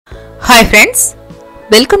Hi friends,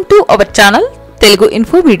 welcome to our channel Telugu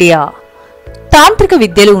info media. తాంత్రిక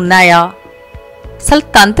విద్యలు ఉన్నాయా, అసలు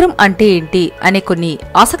తంత్రం అంటే ఏంటి అనే కొన్ని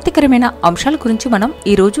ఆసక్తికరమైన అంశాల గురించి మనం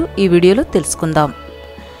ఈరోజు ఈ వీడియోలో తెలుసుకుందాం.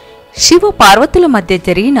 శివ పార్వతుల మధ్య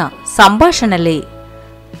జరిగిన సంభాషణలే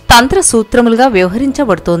తంత్ర సూత్రములుగా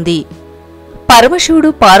వ్యవహరించబడుతోంది.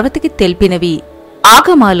 పరమశివుడు పార్వతికి తెలిపినవి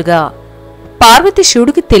ఆగమాలుగా, పార్వతి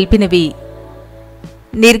శివుడికి తెలిపినవి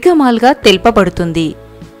నిర్గమాలుగా తెలుపబడుతుంది.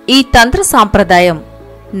 ఈ తంత్ర సాంప్రదాయం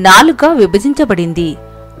 4గా విభజించబడింది.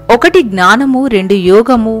 1 జ్ఞానము, 2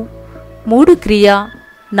 యోగము, 3 క్రియ,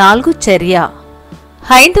 4 చర్య.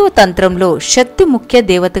 హైందవ తంత్రంలో శక్తి ముఖ్య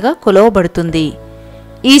దేవతగా కొలవబడుతుంది.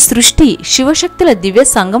 ఈ సృష్టి శివశక్తుల దివ్య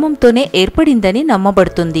సంగమంతోనే ఏర్పడిందని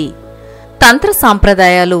నమ్మబడుతుంది. తంత్ర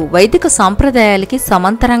సాంప్రదాయాలు వైదిక సాంప్రదాయాలకి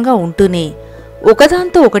సమాంతరంగా ఉంటూనే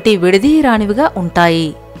ఒకదాంతో ఒకటి విడదీయరానివిగా ఉంటాయి.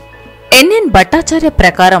 ఎన్ఎన్ భట్టాచార్య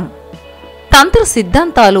ప్రకారం తంత్ర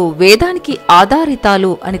సిద్ధాంతాలు వేదానికి ఆధారితాలు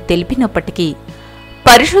అని తెలిపినప్పటికీ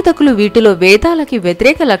పరిశోధకులు వీటిలో వేదాలకి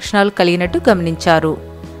వ్యతిరేక లక్షణాలు కలిగినట్టు గమనించారు.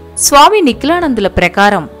 స్వామి నిఖిలానందుల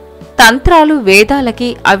ప్రకారం తంత్రాలు వేదాలకి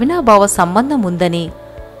అవినాభావ సంబంధం ఉందని,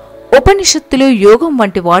 ఉపనిషత్తులు యోగం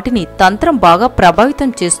వంటి వాటిని తంత్రం బాగా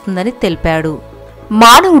ప్రభావితం చేస్తుందని తెలిపాడు.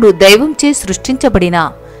 మానవుడు దైవంచే సృష్టించబడిన,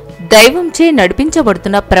 దైవంచే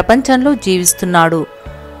నడిపించబడుతున్న ప్రపంచంలో జీవిస్తున్నాడు.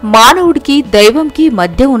 మానవుడికి దైవంకి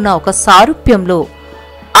మధ్య ఉన్న ఒక సారూప్యంలో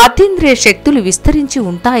అతీంద్రియ శక్తులు విస్తరించి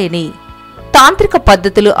ఉంటాయని, తాంత్రిక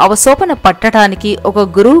పద్ధతులు అవసోపన పట్టడానికి ఒక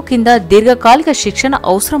గురువు కింద దీర్ఘకాలిక శిక్షణ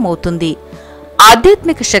అవసరమవుతుంది.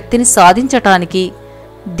 ఆధ్యాత్మిక శక్తిని సాధించటానికి,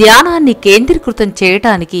 ధ్యానాన్ని కేంద్రీకృతం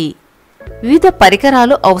చేయటానికి వివిధ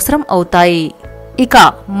పరికరాలు అవసరం అవుతాయి. ఇక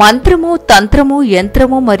మంత్రము, తంత్రము,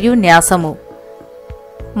 యంత్రము మరియు న్యాసము.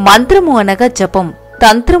 మంత్రము అనగా జపం,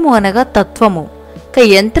 తంత్రము అనగా తత్వము,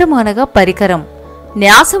 యంత్రము అనగా పరికరం,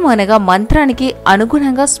 న్యాసము అనగా మంత్రానికి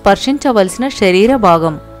అనుగుణంగా స్పర్శించవలసిన శరీర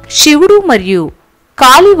భాగం. శివుడు మరియు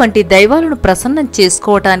కాళీ వంటి దైవాలను ప్రసన్నం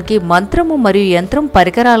చేసుకోవటానికి మంత్రము మరియు యంత్రం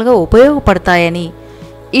పరికరాలుగా ఉపయోగపడతాయని,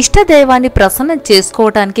 ఇష్టదైవాన్ని ప్రసన్నం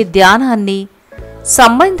చేసుకోవటానికి ధ్యానాన్ని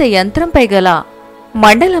సంబంధిత యంత్రంపై గల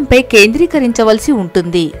మండలంపై కేంద్రీకరించవలసి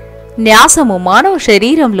ఉంటుంది. న్యాసము మానవ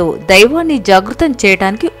శరీరంలో దైవాన్ని జాగృతం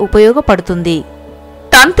చేయటానికి ఉపయోగపడుతుంది.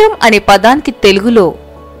 తంత్రం అనే పదానికి తెలుగులో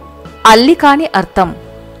అల్లికాని అర్థం.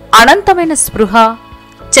 అనంతమైన స్పృహ,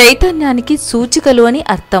 చైతన్యానికి సూచికలు అని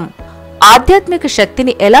అర్థం. ఆధ్యాత్మిక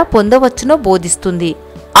శక్తిని ఎలా పొందవచ్చునో బోధిస్తుంది.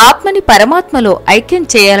 ఆత్మని పరమాత్మలో ఐక్యం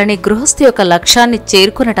చేయాలనే గృహస్థు యొక్క లక్ష్యాన్ని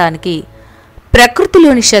చేరుకునటానికి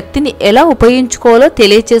ప్రకృతిలోని శక్తిని ఎలా ఉపయోగించుకోవాలో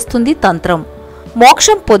తెలియచేస్తుంది తంత్రం.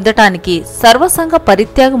 మోక్షం పొందటానికి సర్వసంగ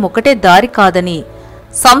పరిత్యాగం ఒకటే దారి కాదని,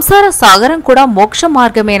 సంసార సాగరం కూడా మోక్ష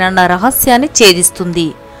మార్గమేనన్న రహస్యాన్ని ఛేదిస్తుంది.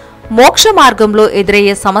 మోక్ష మార్గంలో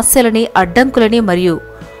ఎదురయ్యే సమస్యలని, అడ్డంకులని మరియు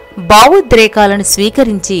భావోద్రేకాలను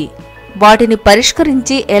స్వీకరించి వాటిని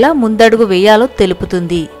పరిష్కరించి ఎలా ముందడుగు వేయాలో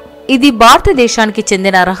తెలుపుతుంది. ఇది భారతదేశానికి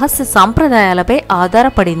చెందిన రహస్య సాంప్రదాయాలపై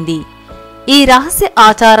ఆధారపడింది. ఈ రహస్య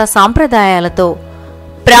ఆచార సాంప్రదాయాలతో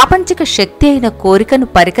ప్రాపంచిక శక్తి అయిన కోరికను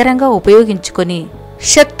పరికరంగా ఉపయోగించుకొని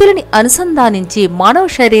శక్తులని అనుసంధానించి మానవ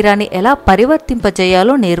శరీరాన్ని ఎలా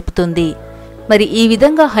పరివర్తింపజేయాలో నేర్పుతుంది. మరి ఈ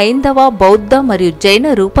విధంగా హైందవ, బౌద్ధ మరియు జైన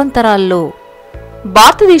రూపాంతరాల్లో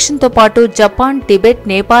భారతదేశంతో పాటు Japan, Tibet,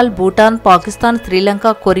 Nepal, Bhutan, Pakistan, Sri Lanka,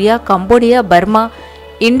 Korea, Cambodia, Burma,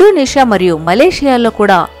 Indonesia మరియు మలేషియాలో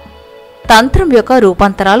కూడా తంత్రం యొక్క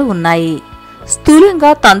రూపాంతరాలు ఉన్నాయి.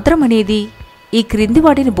 స్థూలంగా తంత్రం అనేది ఈ క్రింది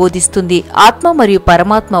వాటిని బోధిస్తుంది. ఆత్మ మరియు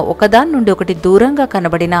పరమాత్మ ఒకదాని నుండి ఒకటి దూరంగా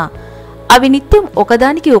కనబడినా అవి నిత్యం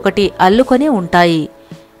ఒకదానికి ఒకటి అల్లుకొనే ఉంటాయి.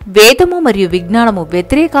 వేదము మరియు విజ్ఞానము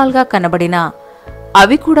వ్యతిరేకాలుగా కనబడినా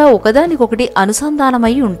అవి కూడా ఒకదానికొకటి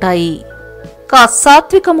అనుసంధానమై ఉంటాయి.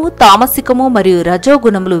 సాత్వికము, తామసికము మరియు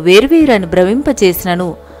రజోగుణములు వేర్వేరని భ్రమింపచేసినను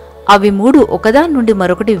అవి 3 ఒకదాని నుండి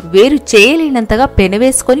మరొకటి వేరు చేయలేనంతగా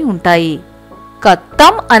పెనవేసుకొని ఉంటాయి.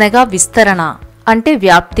 తం అనగా విస్తరణ అంటే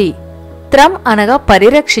వ్యాప్తి, త్రం అనగా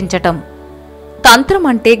పరిరక్షించటం. తంత్రం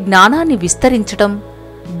అంటే జ్ఞానాన్ని విస్తరించటం,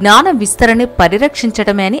 జ్ఞాన విస్తరణని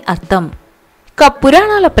పరిరక్షించటమే అని అర్థం.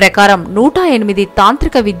 పురాణాల ప్రకారం 108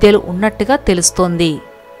 తాంత్రిక విద్యలు ఉన్నట్టుగా తెలుస్తోంది.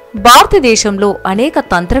 భారతదేశంలో అనేక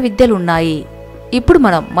తంత్ర విద్యలున్నాయి. ఇప్పుడు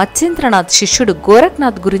మనం మత్స్యేంద్రనాథ్ శిష్యుడు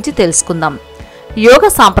గోరఖ్నాథ్ గురించి తెలుసుకుందాం. యోగ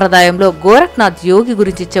సాంప్రదాయంలో గోరఖ్నాథ్ యోగి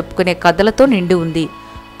గురించి చెప్పుకునే కథలతో నిండి ఉంది.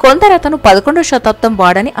 కొందరు అతను 11వ శతాబ్దం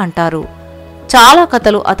వాడని అంటారు. చాలా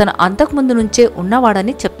కథలు అతను అంతకుముందు నుంచే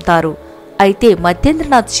ఉన్నవాడని చెప్తారు. అయితే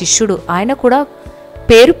మత్స్యేంద్రనాథ్ శిష్యుడు, ఆయన కూడా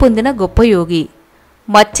పేరు పొందిన గొప్ప యోగి.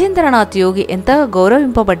 మత్స్యేంద్రనాథ్ యోగి ఎంతగా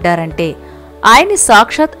గౌరవింపబడ్డారంటే ఆయన్ని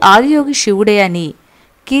సాక్షాత్ ఆదియోగి శివుడే అని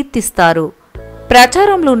కీర్తిస్తారు.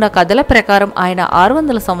 ప్రచారంలో ఉన్న కథల ప్రకారం ఆయన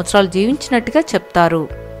 600 సంవత్సరాలు జీవించినట్టుగా చెప్తారు.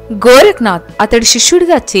 గోరఖ్నాథ్ అతడి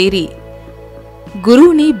శిష్యుడిగా చేరి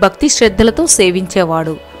గురువుని భక్తి శ్రద్ధలతో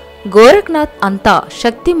సేవించేవాడు. గోరఖ్నాథ్ అంతా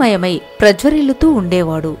శక్తిమయమై ప్రజ్వరిల్లుతూ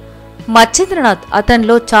ఉండేవాడు. మచ్చేంద్రనాథ్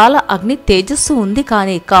అతనిలో చాలా అగ్ని తేజస్సు ఉంది,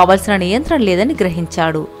 కానీ కావలసిన నియంత్రణ లేదని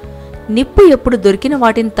గ్రహించాడు. నిప్పు ఎప్పుడు దొరికిన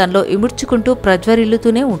వాటిని తనలో ఇముడ్చుకుంటూ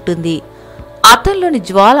ప్రజ్వరిల్లుతూనే ఉంటుంది. అతనిలోని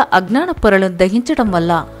జ్వాల అజ్ఞాన పొరలను దహించటం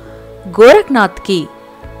వల్ల గోరఖ్నాథ్కి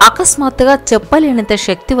అకస్మాత్తుగా చెప్పలేనంత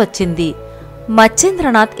శక్తి వచ్చింది.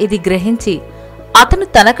 మచ్చేంద్రనాథ్ ఇది గ్రహించి అతను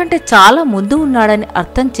తనకంటే చాలా ముందు ఉన్నాడని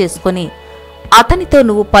అర్థం చేసుకుని, అతనితో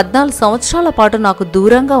నువ్వు 14 సంవత్సరాల పాటు నాకు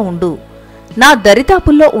దూరంగా ఉండు, నా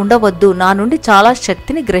దరిదాపుల్లో ఉండవద్దు, నా నుండి చాలా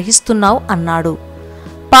శక్తిని గ్రహిస్తున్నావు అన్నాడు.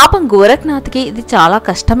 పాపం గోరఖ్నాథ్కి ఇది చాలా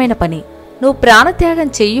కష్టమైన పని. నువ్వు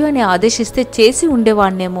ప్రాణత్యాగం చెయ్యు అని ఆదేశిస్తే చేసి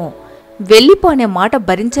ఉండేవాణ్ణేమో, వెళ్ళిపో అనే మాట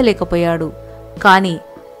భరించలేకపోయాడు. కాని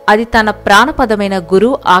అది తన ప్రాణపదమైన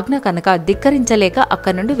గురువు ఆజ్ఞ కనుక ధిక్కరించలేక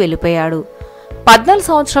అక్కడి నుండి వెళ్ళిపోయాడు. 14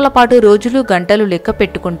 సంవత్సరాల పాటు రోజులు గంటలు లెక్క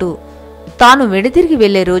పెట్టుకుంటూ తాను వెనుదిరిగి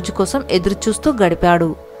వెళ్లే రోజు కోసం ఎదురుచూస్తూ గడిపాడు.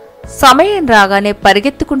 సమయం రాగానే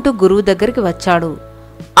పరిగెత్తుకుంటూ గురువు దగ్గరికి వచ్చాడు.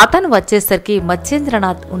 అతను వచ్చేసరికి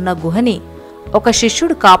మచ్చేంద్రనాథ్ ఉన్న గుహని ఒక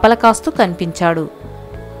శిష్యుడు కాపలా కాస్తూ కనిపించాడు.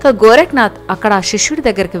 గోరఖ్నాథ్ అక్కడ ఆ శిష్యుడి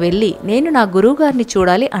దగ్గరికి వెళ్లి, నేను నా గురువుగారిని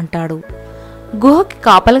చూడాలి అంటాడు. గుహకి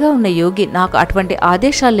కాపలగా ఉన్న యోగి, నాకు అటువంటి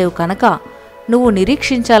ఆదేశాలు లేవు కనుక నువ్వు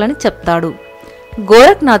నిరీక్షించాలని చెప్తాడు.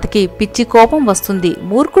 గోరఖ్నాథ్కి పిచ్చి కోపం వస్తుంది.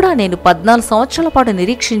 మూర్ఖుడా, నేను 14 సంవత్సరాల పాటు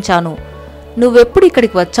నిరీక్షించాను, నువ్వెప్పుడు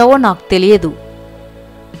ఇక్కడికి వచ్చావో నాకు తెలియదు,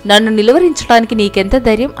 నన్ను నిలువరించడానికి నీకెంత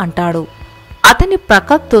ధైర్యం అంటాడు. అతన్ని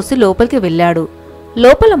ప్రక్కకు తోసి లోపలికి వెళ్ళాడు.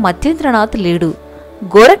 లోపల మచ్చేంద్రనాథ్ లేడు.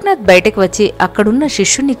 గోరఖ్నాథ్ బయటకు వచ్చి అక్కడున్న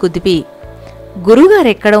శిష్యుణ్ణి కుదిపి,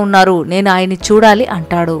 గురువుగారెక్కడ ఉన్నారు, నేను ఆయన్ని చూడాలి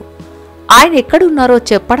అంటాడు. ఆయన ఎక్కడున్నారో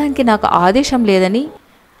చెప్పడానికి నాకు ఆదేశం లేదని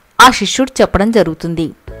ఆ శిష్యుడు చెప్పడం జరుగుతుంది.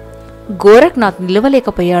 గోరఖ్నాథ్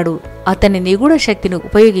నిలవలేకపోయాడు. అతని నిగూఢ శక్తిని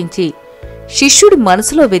ఉపయోగించి శిష్యుడి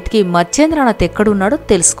మనసులో వెతికి మచ్చేంద్రనాథ్ ఎక్కడున్నాడో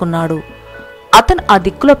తెలుసుకున్నాడు. అతను ఆ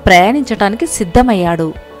దిక్కులో ప్రయాణించటానికి సిద్ధమయ్యాడు.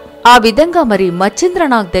 ఆ విధంగా మరి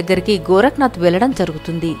మచ్చేంద్రనాథ్ దగ్గరికి గోరఖ్నాథ్ వెళ్లడం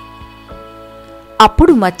జరుగుతుంది.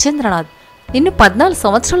 అప్పుడు మచ్చేంద్రనాథ్, నిన్ను 14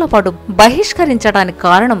 సంవత్సరాల పాటు బహిష్కరించడానికి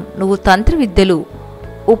కారణం నువ్వు తంత్ర విద్యలు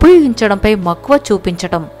ఉపయోగించడంపై మక్కువ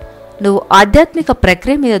చూపించటం, నువ్వు ఆధ్యాత్మిక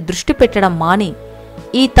ప్రక్రియ మీద దృష్టి పెట్టడం మాని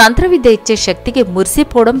ఈ తంత్ర విద్య ఇచ్చే శక్తికి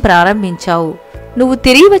మురిసిపోవడం ప్రారంభించావు. నువ్వు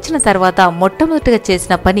తిరిగి వచ్చిన తర్వాత మొట్టమొదటిగా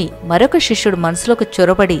చేసిన పని మరొక శిష్యుడు మనసులోకి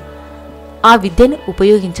చొరబడి ఆ విద్యను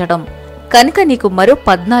ఉపయోగించడం కనుక నీకు మరో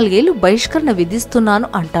 14 ఏళ్లు బహిష్కరణ విధిస్తున్నాను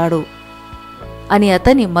అంటాడు. అని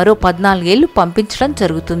అతని మరో 14 ఏళ్లు పంపించడం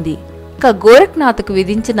జరుగుతుంది. ఇక గోరఖ్నాథ్కు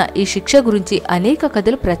విధించిన ఈ శిక్ష గురించి అనేక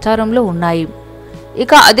కథలు ప్రచారంలో ఉన్నాయి.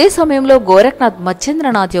 ఇక అదే సమయంలో గోరఖ్నాథ్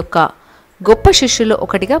మచ్చేంద్రనాథ్ యొక్క గొప్ప శిష్యుల్లో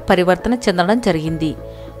ఒకటిగా పరివర్తన చెందడం జరిగింది.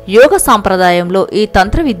 యోగ సాంప్రదాయంలో ఈ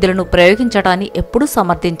తంత్ర విద్యలను ప్రయోగించడాన్ని ఎప్పుడూ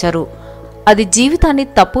సమర్థించరు. అది జీవితాన్ని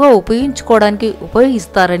తప్పుగా ఉపయోగించుకోవడానికి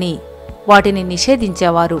ఉపయోగిస్తారని వాటిని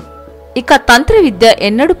నిషేధించేవారు. ఇక తంత్ర విద్య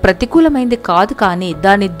ఎన్నడూ ప్రతికూలమైంది కాదు, కానీ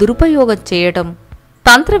దాన్ని దురుపయోగం చేయటం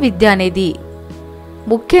తంత్ర విద్య అనేది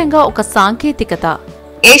ముఖ్యంగా ఒక సాంకేతికత.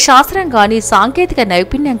 ఏ శాస్త్రం కానీ సాంకేతిక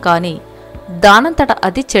నైపుణ్యం కానీ దానంతట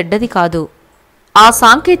అది చెడ్డది కాదు. ఆ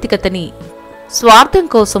సాంకేతికతని స్వార్థం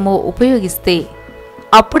కోసమో ఉపయోగిస్తే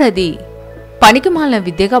అప్పుడది పనికిమాలిన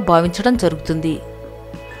విద్యగా భావించడం జరుగుతుంది.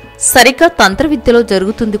 సరిగ్గా తంత్ర విద్యలో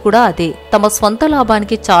జరుగుతుంది కూడా అదే. తమ స్వంత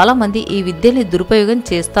లాభానికి చాలామంది ఈ విద్యని దురుపయోగం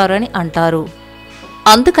చేస్తారని అంటారు.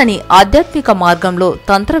 అందుకని ఆధ్యాత్మిక మార్గంలో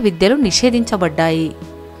తంత్ర విద్యలు నిషేధించబడ్డాయి.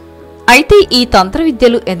 అయితే ఈ తంత్ర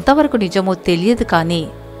విద్యలు ఎంతవరకు నిజమో తెలియదు, కానీ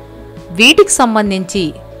వీటికి సంబంధించి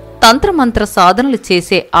తంత్రమంత్ర సాధనలు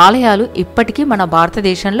చేసే ఆలయాలు ఇప్పటికీ మన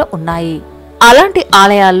భారతదేశంలో ఉన్నాయి. అలాంటి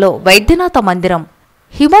ఆలయాల్లో వైద్యనాథ మందిరం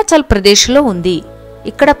హిమాచల్ ప్రదేశ్లో ఉంది.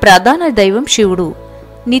 ఇక్కడ ప్రధాన దైవం శివుడు.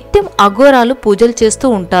 నిత్యం అఘోరాలు పూజలు చేస్తూ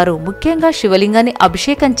ఉంటారు. ముఖ్యంగా శివలింగాన్ని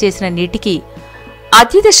అభిషేకం చేసిన నీటికి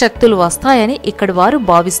అతీత శక్తులు వస్తాయని ఇక్కడి వారు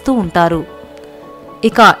భావిస్తూ ఉంటారు.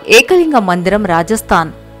 ఇక ఏకలింగ మందిరం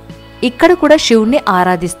రాజస్థాన్. ఇక్కడ కూడా శివుణ్ణి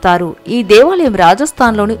ఆరాధిస్తారు. ఈ దేవాలయం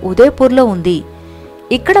రాజస్థాన్లోని ఉదయపూర్లో ఉంది.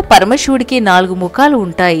 ఇక్కడ పరమశివుడికి 4 ముఖాలు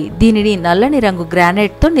ఉంటాయి. దీనిని నల్లని రంగు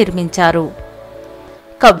గ్రానైట్తో నిర్మించారు.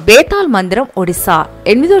 బేతాల్ మందిరం ఒడిస్సా.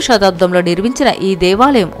 8వ శతాబ్దంలో నిర్మించిన ఈ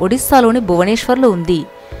దేవాలయం ఒడిస్సాలోని భువనేశ్వర్లో ఉంది.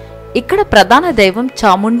 ఇక్కడ ప్రధాన దైవం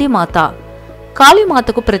చాముండి మాత.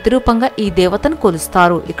 కాళీమాతకు ప్రతిరూపంగా ఈ దేవతను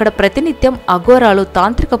కొలుస్తారు. ఇక్కడ ప్రతినిత్యం అఘోరాలు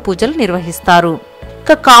తాంత్రిక పూజలు నిర్వహిస్తారు.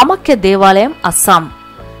 కామాఖ్య దేవాలయం అస్సాం.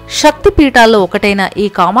 శక్తిపీఠాల్లో ఒకటైన ఈ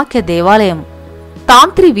కామాఖ్య దేవాలయం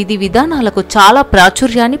తాంత్రి విధి విధానాలకు చాలా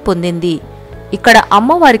ప్రాచుర్యాన్ని పొందింది. ఇక్కడ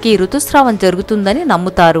అమ్మవారికి ఋతుస్రావం జరుగుతుందని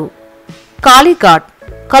నమ్ముతారు. కాళీఘాట్.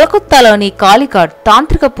 కలకత్తాలోని కాళీఘాట్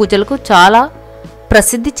తాంత్రిక పూజలకు చాలా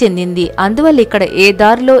ప్రసిద్ధి చెందింది. అందువల్ల ఇక్కడ ఏ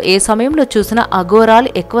దారిలో ఏ సమయంలో చూసినా అఘోరాలు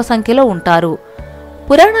ఎక్కువ సంఖ్యలో ఉంటారు.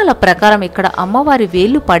 పురాణాల ప్రకారం ఇక్కడ అమ్మవారి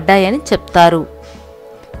వేళ్లు పడ్డాయని చెప్తారు.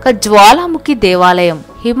 జ్వాలాముఖి దేవాలయం,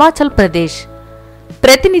 హిమాచల్ ప్రదేశ్.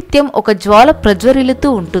 ప్రతినిత్యం ఒక జ్వాల ప్రజ్వరిల్లుతూ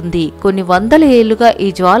ఉంటుంది. కొన్ని వందల ఏళ్లుగా ఈ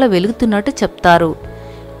జ్వాల వెలుగుతున్నట్టు చెప్తారు.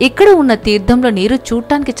 ఇక్కడ ఉన్న తీర్థంలో నీరు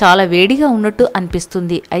చూడటానికి చాలా వేడిగా ఉన్నట్టు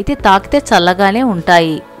అనిపిస్తుంది. అయితే తాకితే చల్లగానే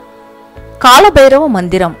ఉంటాయి. కాలభైరవ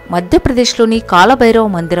మందిరం, మధ్యప్రదేశ్లోని కాలభైరవ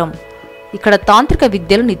మందిరం. ఇక్కడ తాంత్రిక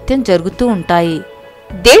విద్యలు నిత్యం జరుగుతూ ఉంటాయి.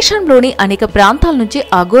 దేశంలోని అనేక ప్రాంతాల నుంచి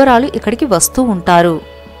అఘోరాలు ఇక్కడికి వస్తూ ఉంటారు.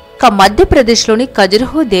 మధ్యప్రదేశ్లోని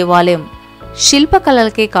ఖజురహో దేవాలయం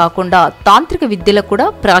శిల్పకళలకే కాకుండా తాంత్రిక విద్యలకు కూడా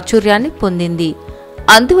ప్రాచుర్యాన్ని పొందింది.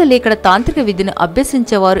 అందువల్ల ఇక్కడ తాంత్రిక విద్యను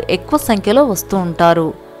అభ్యసించేవారు ఎక్కువ సంఖ్యలో వస్తూ ఉంటారు.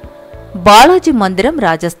 బాలాజీ మందిరం,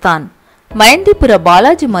 రాజస్థాన్. మైందీపుర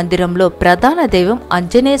బాలాజీ మందిరంలో ప్రధాన దైవం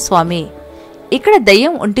ఆంజనేయ స్వామి. ఇక్కడ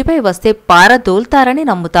దయ్యం ఒంటిపై వస్తే పారదోల్తారని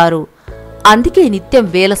నమ్ముతారు. అందుకే నిత్యం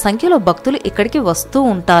వేల సంఖ్యలో భక్తులు ఇక్కడికి వస్తూ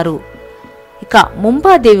ఉంటారు.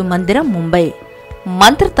 ముంబాదేవి మందిరం, ముంబై.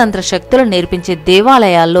 మంత్రతంత్ర శక్తులు నేర్పించే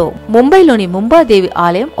దేవాలయాల్లో ముంబైలోని ముంబాదేవి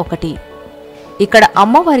ఆలయం ఒకటి. ఇక్కడ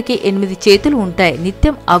అమ్మవారికి 8 చేతులు ఉంటాయి.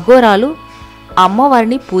 నిత్యం అఘోరాలు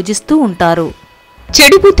అమ్మవారిని పూజిస్తూ ఉంటారు.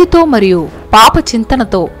 చెడు బుద్ధితో మరియు పాప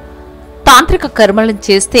చింతనతో తాంత్రిక కర్మలను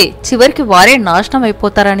చేస్తే చివరికి వారే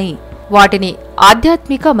నాశనమైపోతారని, వాటిని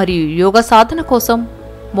ఆధ్యాత్మిక మరియు యోగ సాధన కోసం,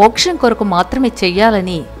 మోక్షం కొరకు మాత్రమే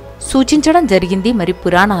చెయ్యాలని సూచించడం జరిగింది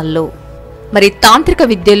పురాణాల్లో. తాంత్రిక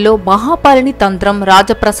విద్యల్లో మహాపాలిని తంత్రం,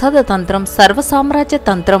 రాజప్రసాద తంత్రం, సర్వసామ్రాజ్య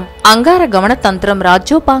తంత్రం, అంగార గమన తంత్రం,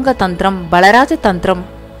 రాజ్యోపాంగ తంత్రం, బలరాజ తంత్రం,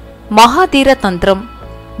 మహాధీర తంత్రం,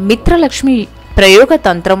 మిత్రలక్ష్మి ప్రయోగ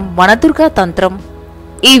తంత్రం, వనదుర్గా తంత్రం,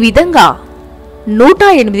 ఈ విధంగా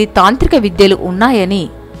 108 తాంత్రిక విద్యలు ఉన్నాయని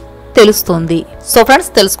తెలుస్తోంది. సో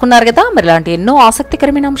ఫ్రెండ్స్, తెలుసుకున్నారు కదా. ఇలాంటి ఎన్నో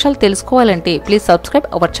ఆసక్తికరమైన అంశాలు తెలుసుకోవాలంటే please subscribe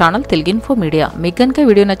our channel Telugu info media. మీకు గనుక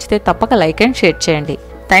వీడియో నచ్చితే తప్పక లైక్ అండ్ షేర్ చేయండి.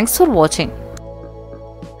 Thanks for watching.